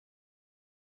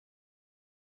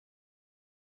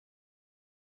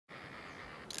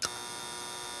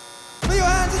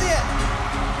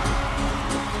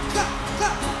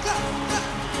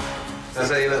I'll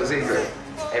tell you a little secret.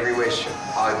 Every wish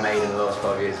I've made in the last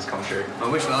 5 years has come true. My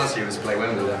wish last year was to play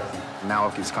Wembley there.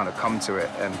 Now it's kind of come to it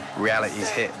and reality's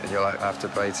hit and you're like, I have to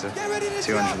play to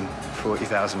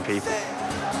 240,000 people.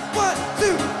 1,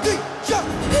 2, 3, jump!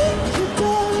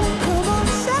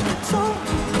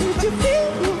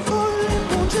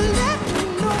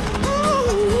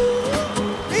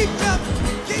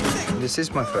 This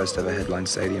is my first ever headline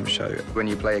stadium show. When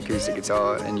you play acoustic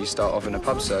guitar and you start off in a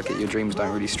pub circuit, your dreams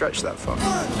don't really stretch that far.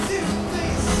 1, 2,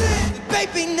 3,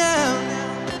 baby now.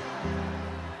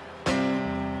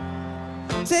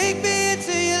 Take me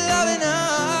into your loving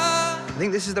arms. I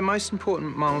think this is the most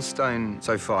important milestone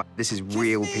so far. This is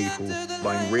real people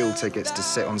buying real tickets to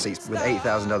sit on seats with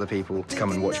 8,000 other people to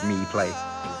come and watch me play.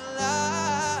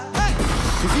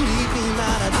 If you leave me,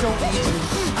 man, I don't need you.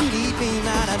 You leave me,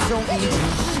 man, I don't need you.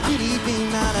 You leave me,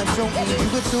 man, I don't need you.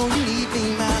 But so you leave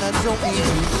me, man, I don't need you.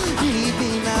 You leave me,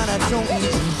 man, I don't need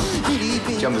you. You leave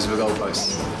me. Jumpers for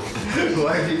goalposts.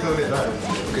 Why have you called it that?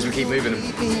 Because we keep moving them. You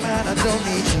leave me, man, I don't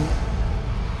need you.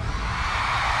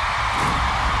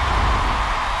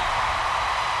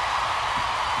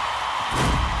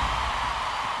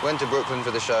 Went to Brooklyn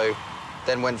for the show,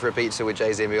 then went for a pizza with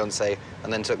Jay-Z and Beyonce,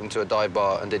 and then took them to a dive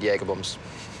bar and did Jaeger bombs.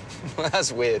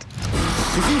 That's weird.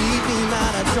 If you leave me,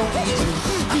 man, I don't need you.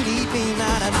 You leave me,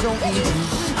 man, I don't need you.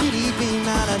 You leave me,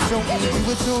 man, I don't need you.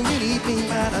 But so you leave me,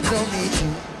 man, I don't need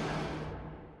you.